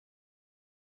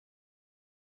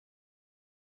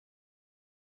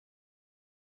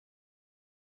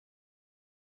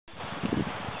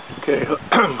Okay,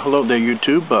 hello there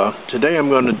YouTube. Today I'm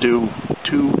going to do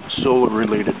two solar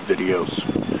related videos.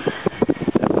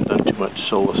 I haven't done too much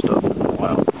solar stuff in a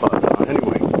while, but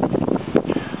anyway.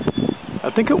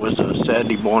 I think it was a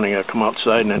Saturday morning I come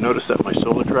outside and I noticed that my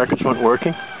solar trackers weren't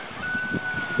working.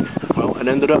 Well, it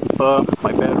ended up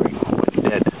my battery went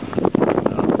dead.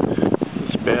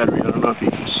 This battery, I don't know if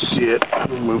you can see it. Let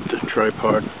me move the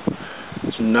tripod.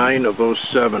 It's 9 of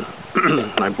 07.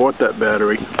 I bought that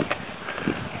battery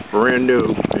brand new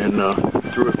and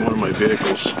threw it in one of my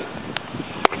vehicles,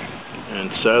 and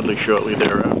sadly shortly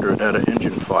thereafter it had an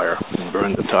engine fire and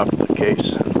burned the top of the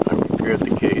case. I repaired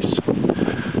the case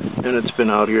and it's been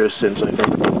out here since I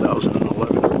think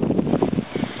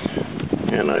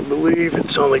 2011, and I believe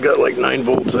it's only got like 9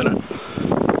 volts in it.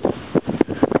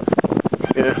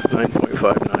 Yeah,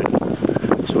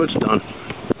 9.59. So it's done.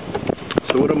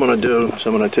 So what I'm going to do is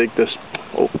I'm going to take this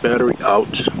old battery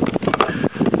out.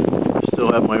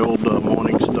 Still have my old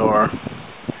Morningstar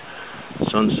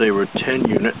Sunsaver 10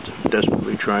 unit,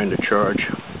 desperately trying to charge.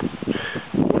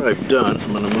 What I've done,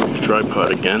 I'm going to move the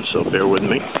tripod again, so bear with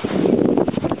me.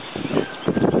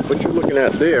 What you're looking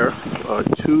at there are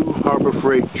two Harbor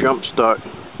Freight Jump Start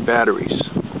batteries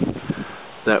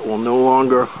that will no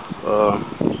longer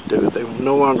they will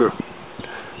no longer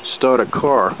start a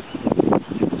car,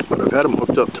 but I've had them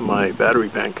hooked up to my battery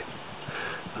bank.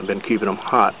 I've been keeping them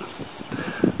hot.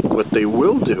 What they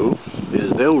will do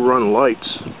is they'll run lights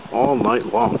all night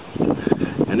long.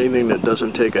 Anything that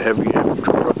doesn't take a heavy amperage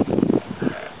current.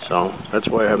 So that's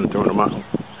why I haven't thrown them out.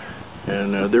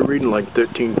 And they're reading like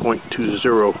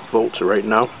 13.20 volts right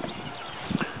now.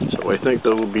 So I think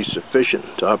that will be sufficient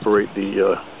to operate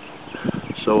the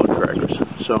solar trackers.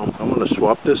 So I'm going to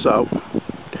swap this out,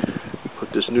 put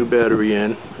this new battery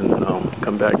in, and then I'll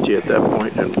come back to you at that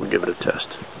point and we'll give it a test.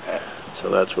 So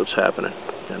that's what's happening.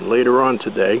 And later on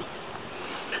today,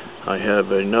 I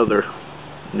have another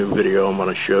new video I'm going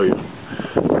to show you.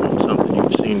 Something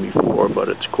you've seen before, but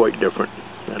it's quite different,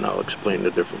 and I'll explain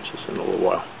the differences in a little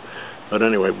while. But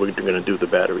anyway, we're going to do the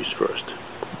batteries first.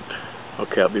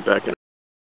 Okay, I'll be back in.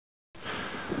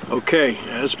 Okay,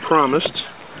 as promised,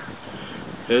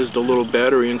 there's the little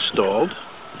battery installed.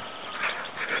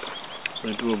 I'm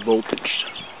going to do a voltage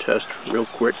test real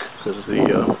quick, because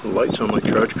the lights on my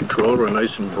charge controller are nice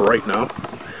and bright now.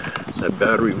 That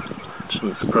battery,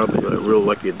 it's probably real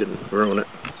lucky it didn't ruin it.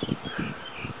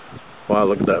 Wow,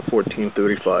 look at that,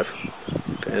 1435.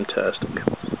 Fantastic.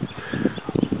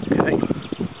 Okay,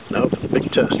 now for the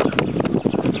big test.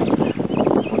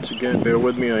 Once again, bear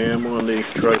with me, I am on the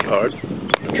tripod.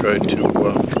 I tried to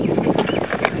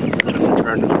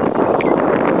turn it.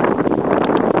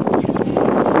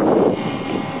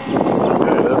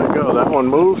 That one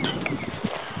moved.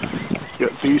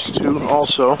 Got these two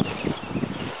also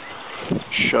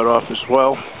shut off as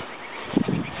well.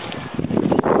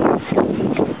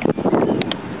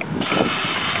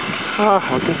 Ah,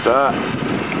 look at that.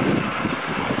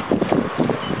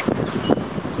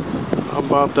 How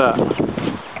about that?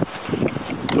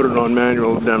 Put it on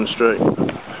manual to demonstrate.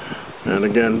 And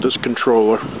again, this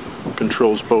controller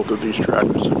controls both of these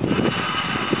trackers.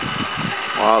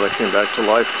 Wow, they came back to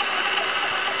life.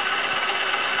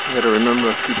 You gotta remember,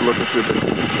 keep looking through the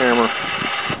camera.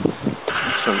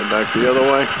 Send it back the other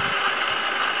way.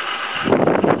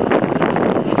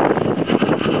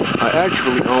 I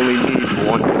actually only need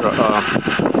one solar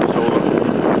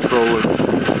controller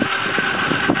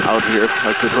out here.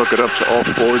 I could hook it up to all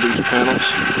 4 of these panels.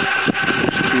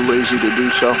 It's too lazy to do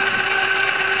so.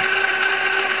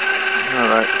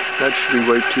 Alright, that should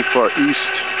be way too far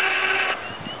east.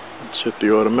 Let's hit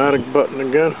the automatic button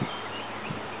again.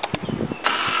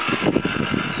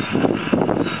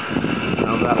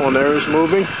 That one there is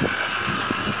moving.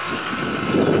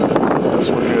 This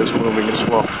one here is moving as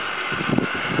well.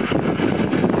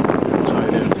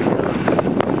 Tied in together.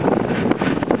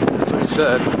 As I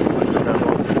said, I got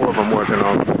all 4 of them working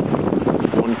on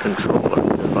one controller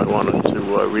if I wanted to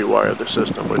rewire the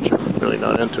system, which I'm really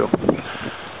not into.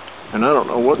 And I don't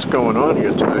know what's going on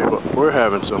here today, but we're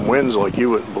having some winds like you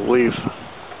wouldn't believe.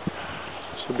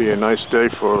 This would be a nice day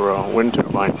for wind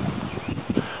turbine.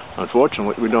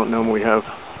 Unfortunately, we don't normally have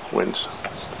winds,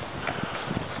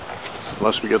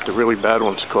 unless we get the really bad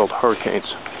ones called hurricanes.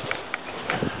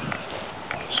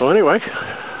 So anyway,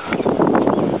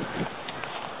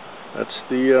 that's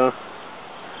the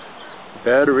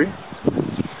battery.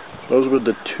 Those were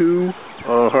the 2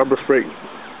 Harbor Freight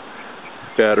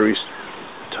batteries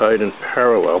tied in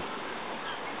parallel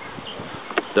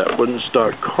that wouldn't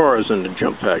start cars into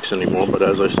jump packs anymore, but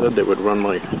as I said, they would run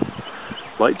my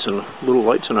lights and little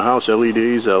lights in the house,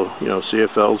 LEDs,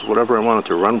 CFLs, whatever I wanted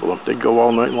to run with them. They'd go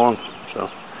all night long. So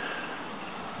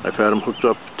I've had them hooked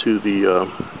up to the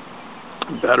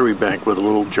battery bank with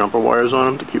little jumper wires on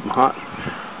them to keep them hot.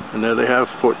 And there they have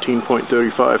 14.35.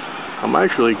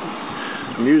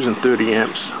 I'm using 30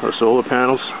 amps of solar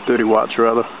panels, 30 watts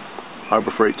rather,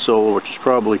 Harbor Freight solar, which is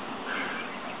probably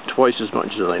twice as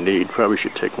much as I need. Probably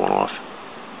should take one off.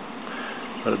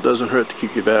 But it doesn't hurt to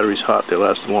keep your batteries hot. They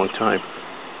last a long time.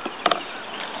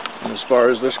 And as far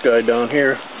as this guy down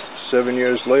here, 7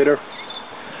 years later,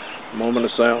 a moment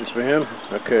of silence for him.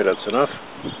 Okay, that's enough.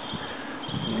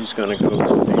 And he's going to go to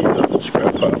the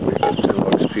scrap pile. We got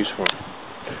 $10 a piece for him.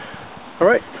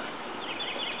 Alright.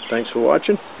 Thanks for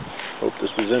watching. Hope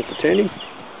this was entertaining.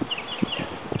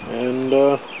 And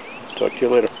talk to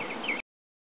you later.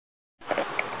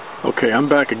 Okay, I'm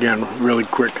back again really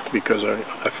quick because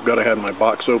I forgot I had my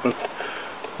box open.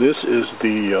 This is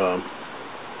the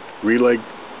relay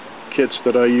kits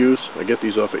that I use. I get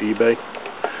these off of eBay.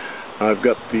 I've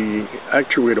got the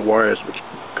actuator wires which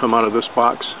come out of this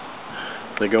box.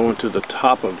 They go into the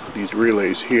top of these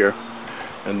relays here,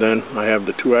 and then I have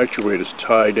the two actuators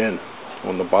tied in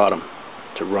on the bottom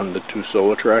to run the two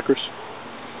solar trackers.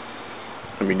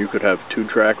 I mean, you could have 2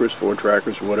 trackers, 4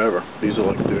 trackers, whatever. These are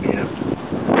like 30 amp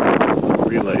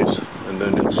relays. And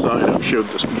then inside, I've showed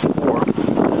this before,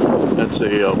 that's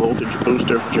a voltage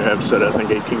booster, which I have set I think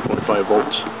 18.5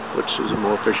 volts, which is a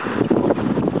more efficient.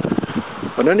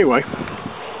 But anyway,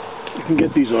 you can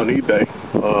get these on eBay.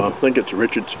 I think it's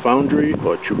Richard's Foundry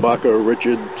or Chewbacca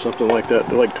Richard, something like that.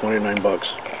 They're like 29 bucks.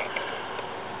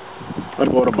 I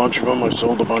bought a bunch of them, I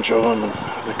sold a bunch of them, and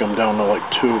I think I'm down to like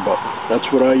 2, but that's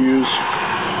what I use.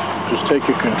 Just take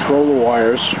your controller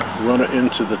wires, run it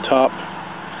into the top.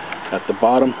 At the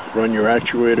bottom, run your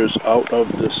actuators out of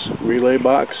this relay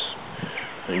box,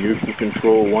 and you can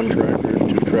control 1 tracker,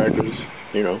 2 trackers,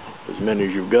 you know, as many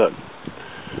as you've got.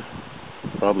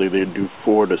 Probably they'd do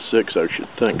 4 to 6, I should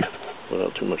think,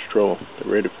 without too much trouble.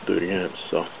 They're rated for 30 amps,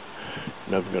 so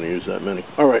never going to use that many.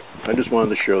 Alright, I just wanted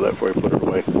to show that before I put it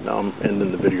away. Now I'm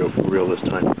ending the video for real this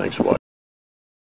time. Thanks for watching.